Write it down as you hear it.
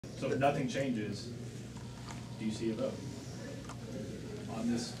So if nothing changes, do you see a vote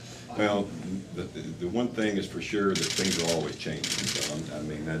on this? Well, the one thing is for sure that things are always changing. So I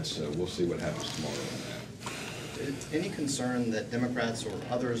mean, that's we'll see what happens tomorrow on that. Any concern that Democrats or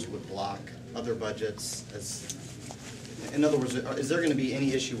others would block other budgets? In other words, is there going to be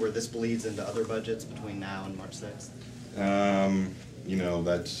any issue where this bleeds into other budgets between now and March 6th? You know,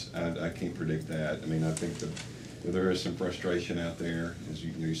 I can't predict that. I mean, I think that there is some frustration out there, as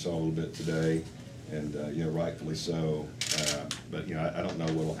you saw a little bit today, and you know, rightfully so. But you know, I don't know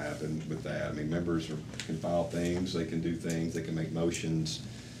what will happen with that. I mean, members can file things, they can do things, they can make motions.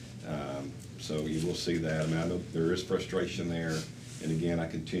 So you will see that. I mean, I know there is frustration there, and again, I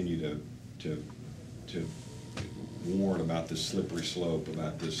continue to warn about this slippery slope,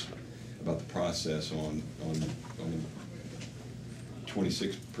 about the process on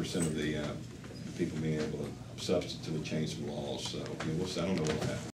 26% of the people being able to substantively change some laws. So I mean, I don't know what will happen.